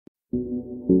There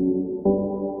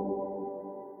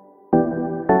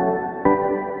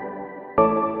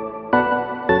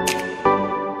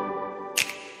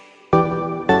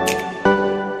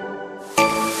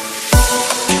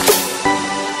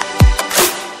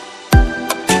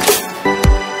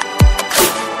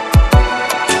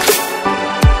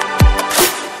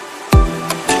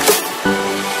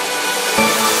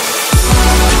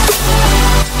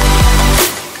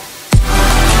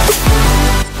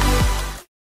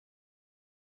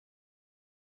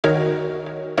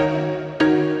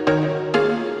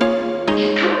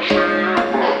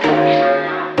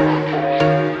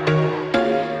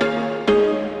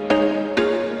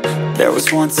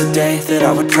was once a day that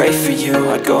I would pray for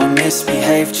you. I'd go and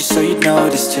misbehave just so you'd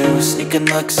notice too. Sneaking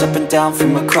looks up and down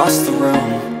from across the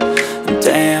room. And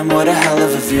damn, what a hell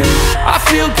of a view. I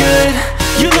feel good,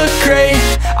 you look great,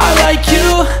 I like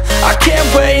you, I can't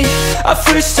wait. A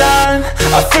first time,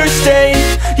 a first date.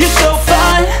 You're so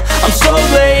fine, I'm so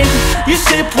late. You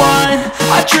sip wine,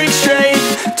 I drink straight.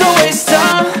 Don't waste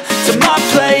time to my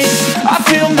place. I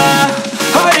feel my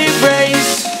heart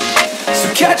erase.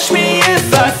 So catch me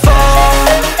if I fall.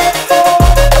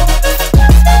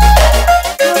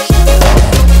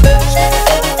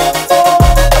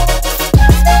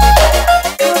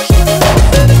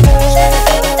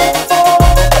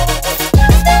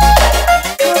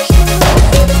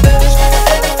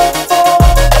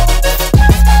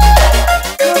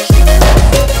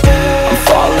 I'm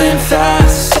falling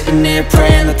fast, sitting here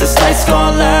praying that this night's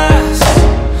gonna last.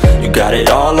 You got it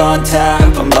all on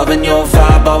tap, I'm loving your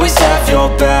vibe, always have your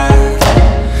back.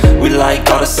 We like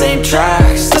all the same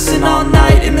tracks, listen all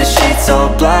night in the sheets all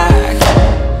black.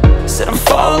 Said I'm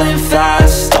falling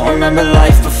fast, don't remember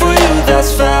life before you,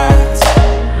 that's fact.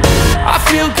 I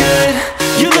feel good,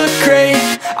 you look great,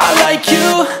 I like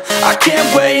you, I can't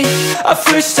wait. A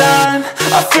first time,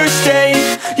 a first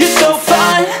date. You're so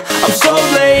fine, I'm so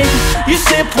late. You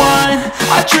sip wine,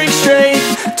 I drink straight.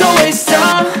 Don't waste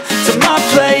time to my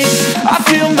place. I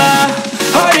feel my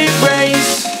heart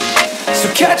erase. So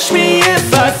catch me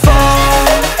if I fall.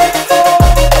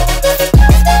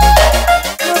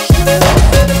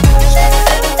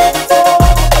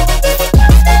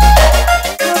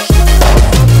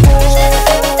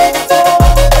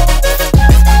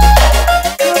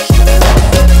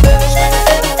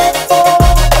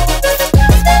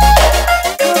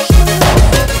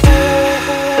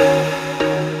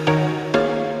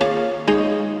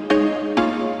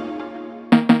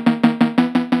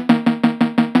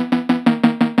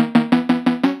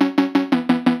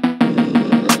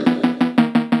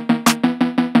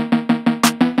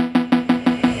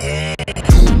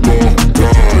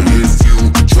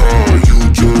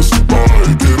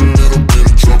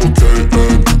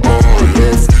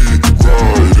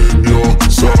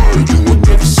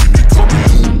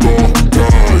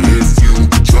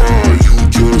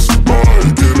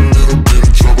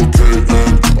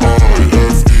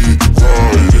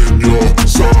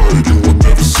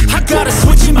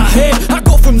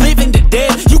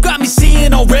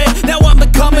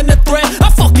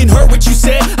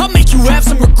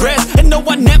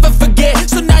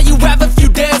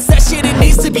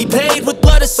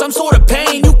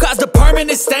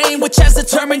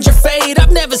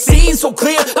 So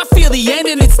clear, I feel the end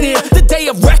and it's near. The day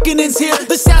of reckoning's here,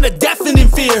 the sound of deafening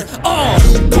fear.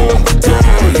 You don't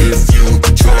die if you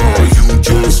try, you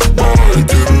just might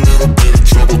get a little bit of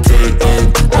trouble,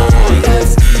 K-N-I-F-E,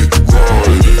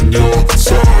 right in your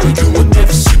side. You will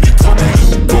never see me coming.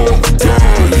 You don't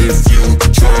die if you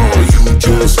try, you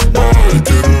just might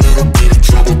get a little bit of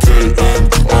trouble,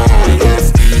 K-N-I-F-E,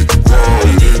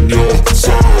 right in your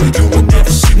side. You will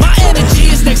never see me. My energy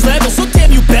is next level, so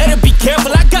damn you better be careful.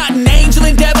 I got an angel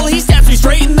and devil, he snaps me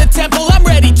straight in the temple. I'm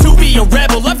ready to be a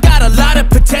rebel, I've got a lot of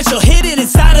potential hidden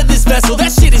inside of this vessel.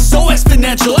 That shit is so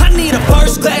exponential. I need a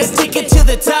first class ticket to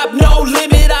the top, no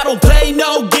limit. I don't play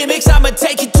no gimmicks, I'ma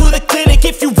take you to the clinic.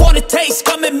 If you want a taste,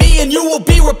 come at me and you will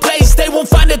be replaced. They won't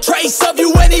find a trace of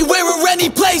you anywhere or any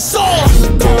place. You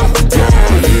don't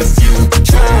die if you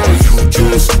try, you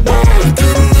just might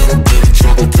get a little bit of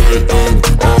trouble,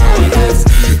 K-N-I-F-E,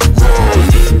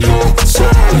 right in your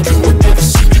side. You will never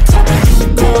see me coming. You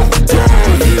don't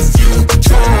die if you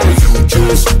try, you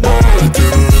just might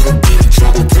get a little bit of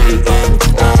trouble,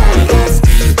 K-N-I-F-E,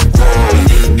 right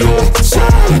in your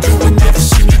side. You will never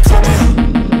see me coming.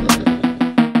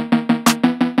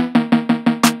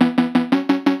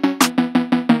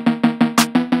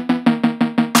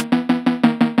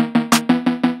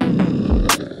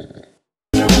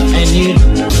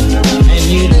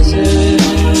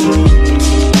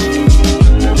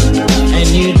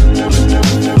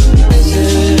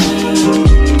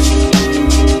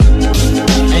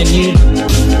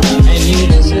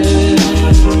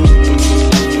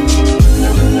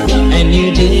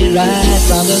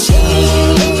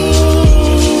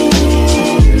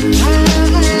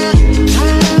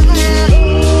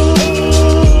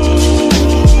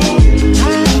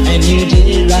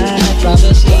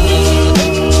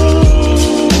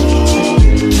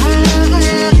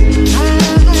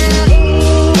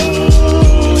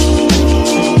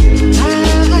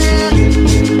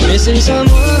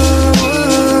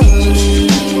 someone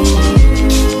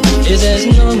is as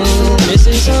normal.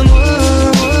 Missing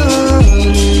someone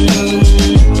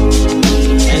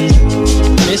and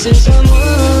missing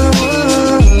someone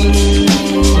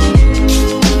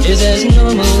is as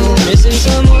normal. Missing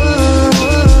someone.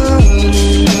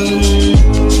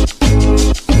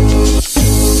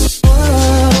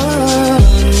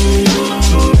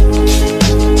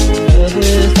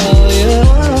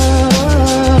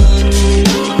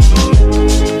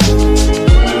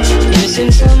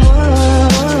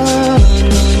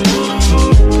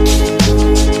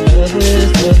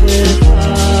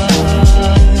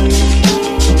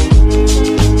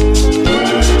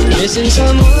 Missing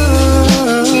someone.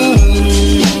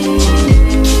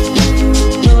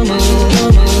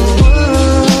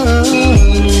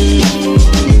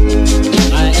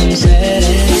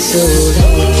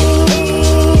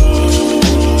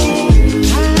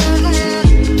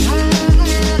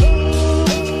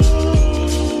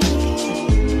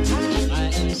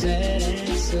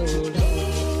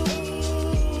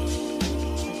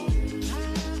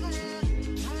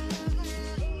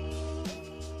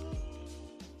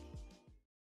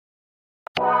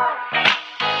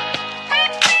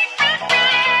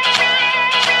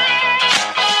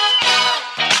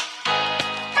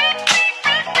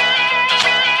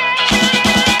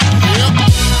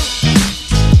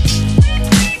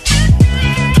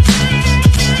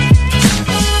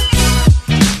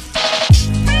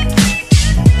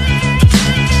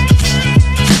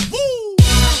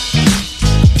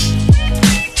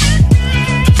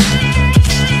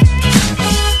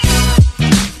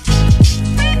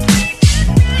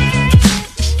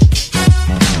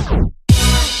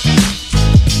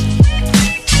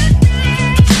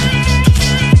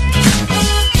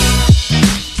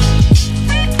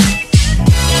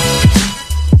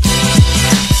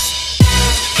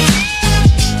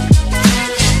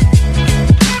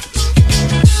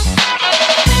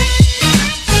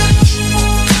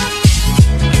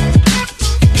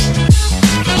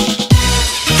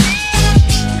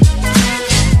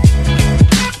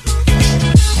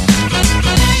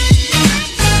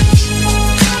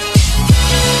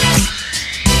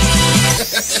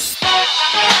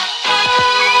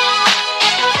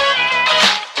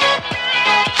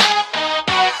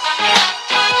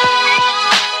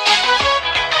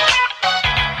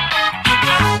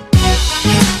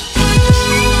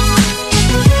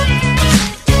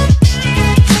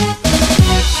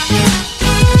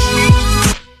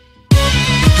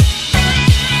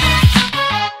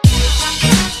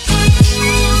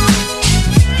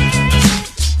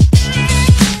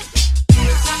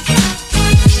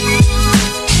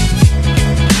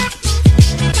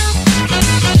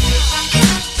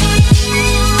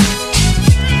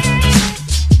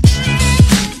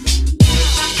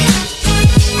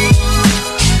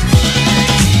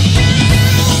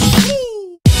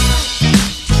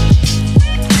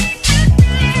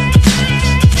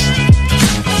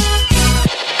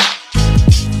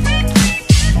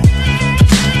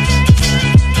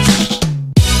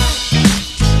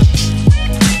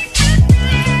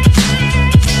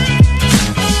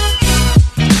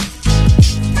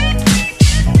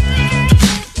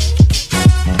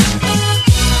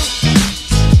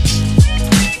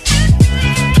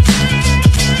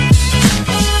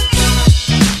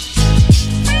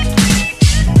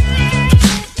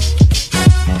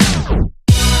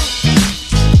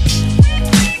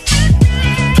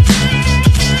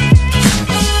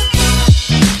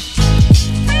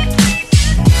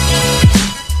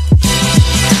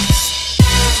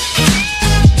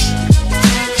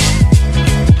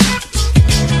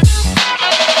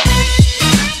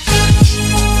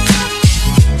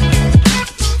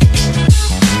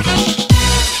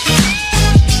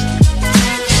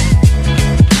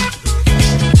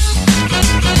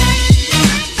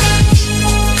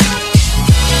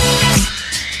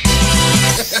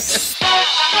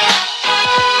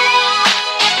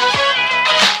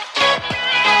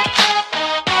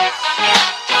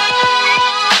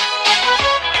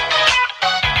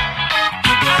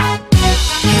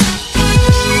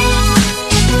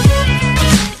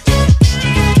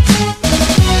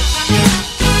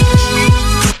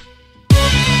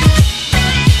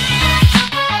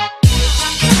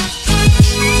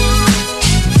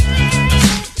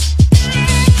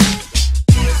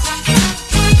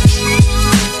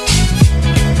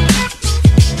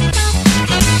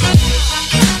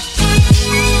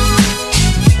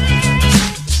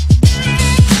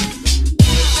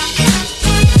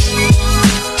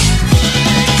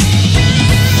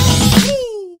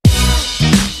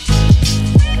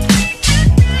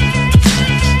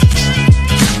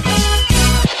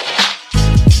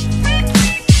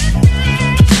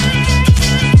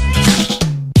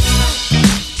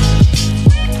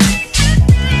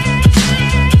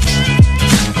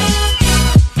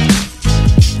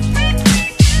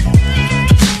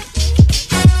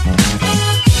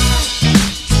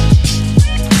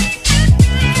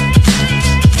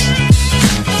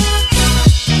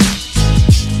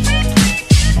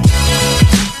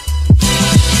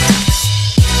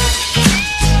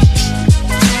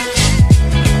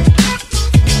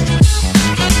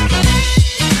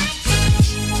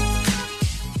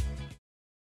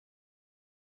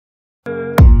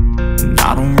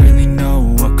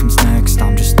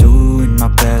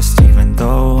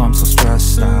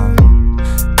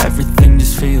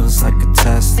 It's like a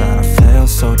test that I fail,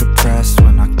 so depressed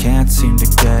when I can't seem to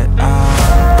get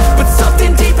out. But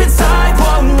something deep inside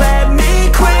won't let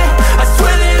me quit. I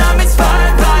swear that I'm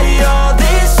inspired by all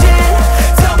this shit.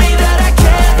 Tell me that I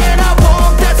can't and I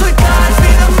won't. That's what guides me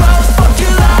the most. Fuck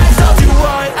your lies, I'll do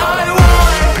what I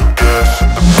want. Gas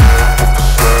in the back of the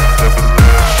sled, never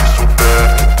left, she's so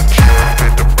bad that the chick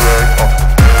made the bag.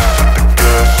 The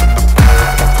gas in the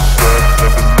back of the sled,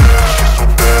 never left, she's so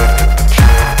bad that the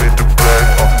chick made the bag.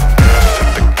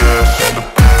 The gas in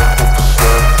the back of the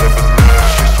sled, never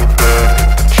left, she's so bad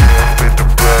that the chick made the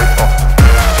bag.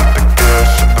 The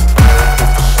gas in the back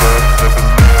of the sled, never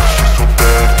left, she's so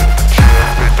bad that the chick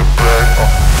made the bag.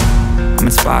 I'm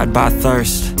inspired by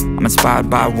thirst, I'm inspired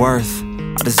by worth.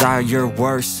 I desire your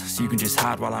worst, so you can just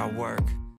hide while I work.